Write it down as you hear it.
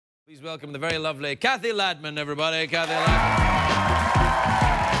Please welcome the very lovely Cathy Ladman, everybody. Cathy Ladman.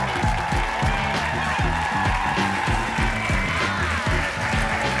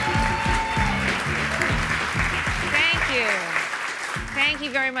 Thank you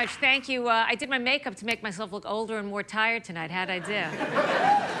very much. Thank you. I did my makeup to make myself look older and more tired tonight. How'd I do?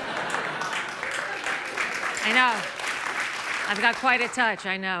 I know. I've got quite a touch.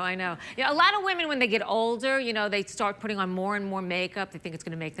 I know. You know, a lot of women, when they get older, you know, they start putting on more and more makeup. They think it's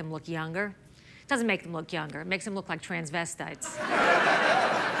going to make them look younger. It doesn't make them look younger. It makes them look like transvestites.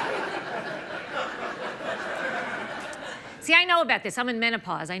 See, I know about this. I'm in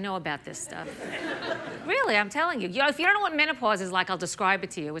menopause. I know about this stuff. Really, I'm telling you. You know, if you don't know what menopause is like, I'll describe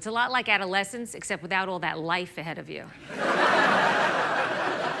it to you. It's a lot like adolescence, except without all that life ahead of you.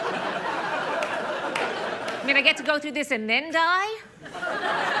 I mean, I get to go through this and then die?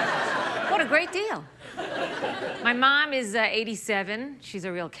 What a great deal. My mom is 87. She's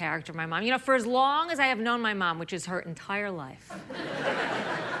a real character, my mom. You know, for as long as I have known my mom, which is her entire life,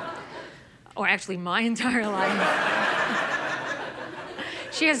 or actually my entire life,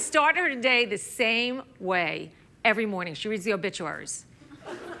 she has started her day the same way every morning. She reads the obituaries.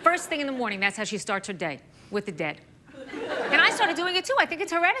 First thing in the morning, that's how she starts her day, with the dead. And I started doing it too. I think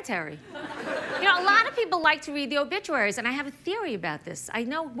it's hereditary. You know, a lot of people like to read the obituaries, and I have a theory about this. I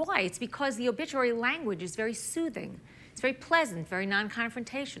know why. It's because the obituary language is very soothing. It's very pleasant, very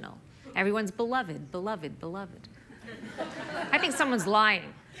non-confrontational. Everyone's beloved, beloved, beloved. I think someone's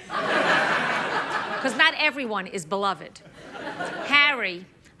lying. Because not everyone is beloved. Harry,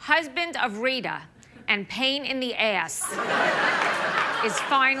 husband of Rita, and pain in the ass, is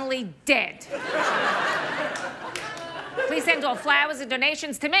finally dead. Please send all flowers and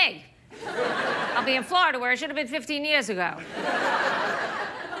donations to me. I'll be in Florida, where I should have been 15 years ago.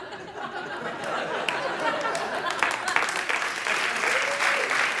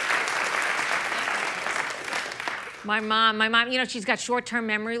 My mom, you know, she's got short-term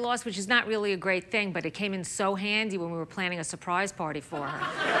memory loss, which is not really a great thing, but it came in so handy when we were planning a surprise party for her.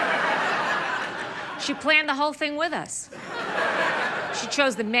 She planned the whole thing with us. She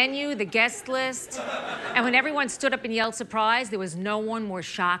chose the menu, the guest list, and when everyone stood up and yelled surprise, there was no one more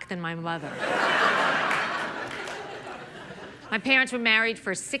shocked than my mother. My parents were married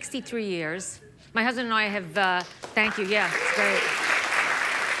for 63 years. My husband and I have, thank you, yeah, it's great.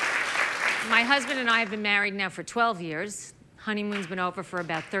 My husband and I have been married now for 12 years. Honeymoon's been over for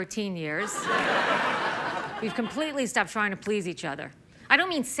about 13 years. We've completely stopped trying to please each other. I don't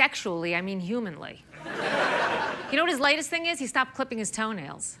mean sexually, I mean humanly. You know what his latest thing is? He stopped clipping his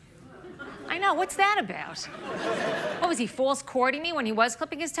toenails. I know, what's that about? What, was he false courting me when he was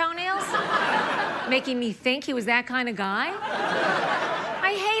clipping his toenails? Making me think he was that kind of guy?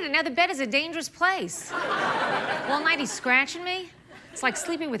 I hate it. Now the bed is a dangerous place. All night he's scratching me. It's like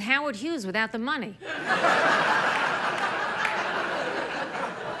sleeping with Howard Hughes without the money.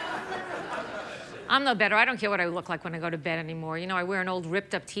 I'm no better. I don't care what I look like when I go to bed anymore. You know, I wear an old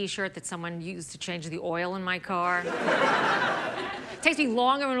ripped-up T-shirt that someone used to change the oil in my car. It takes me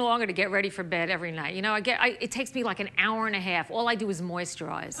longer and longer to get ready for bed every night. You know, it takes me like an hour and a half. All I do is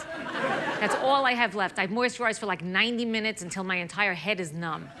moisturize. That's all I have left. I moisturize for like 90 minutes until my entire head is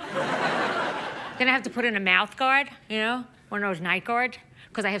numb. Then I have to put in a mouth guard, you know, one of those night guards.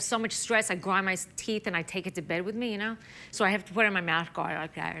 Because I have so much stress, I grind my teeth and I take it to bed with me, you know? So I have to put in my mouth guard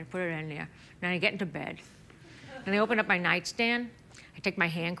like that. I put it in there. Then I get into bed. And I open up my nightstand. I take my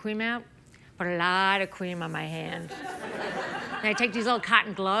hand cream out. Put a lot of cream on my hand. And I take these little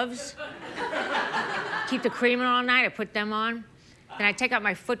cotton gloves. Keep the cream on all night. I put them on. Then I take out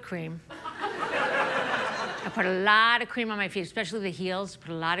my foot cream. I put a lot of cream on my feet, especially the heels.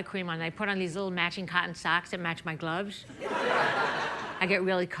 Put a lot of cream on. I put on these little matching cotton socks that match my gloves. I get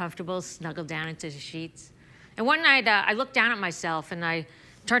really comfortable, snuggle down into the sheets. And one night, I looked down at myself, and I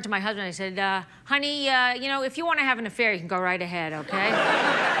turned to my husband, and I said, honey, you know, if you want to have an affair, you can go right ahead, okay?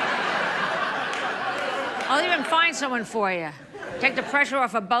 I'll even find someone for you. Take the pressure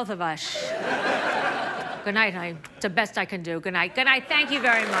off of both of us. Good night, honey. It's the best I can do. Good night. Good night. Thank you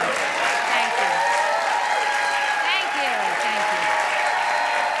very much. Thank you.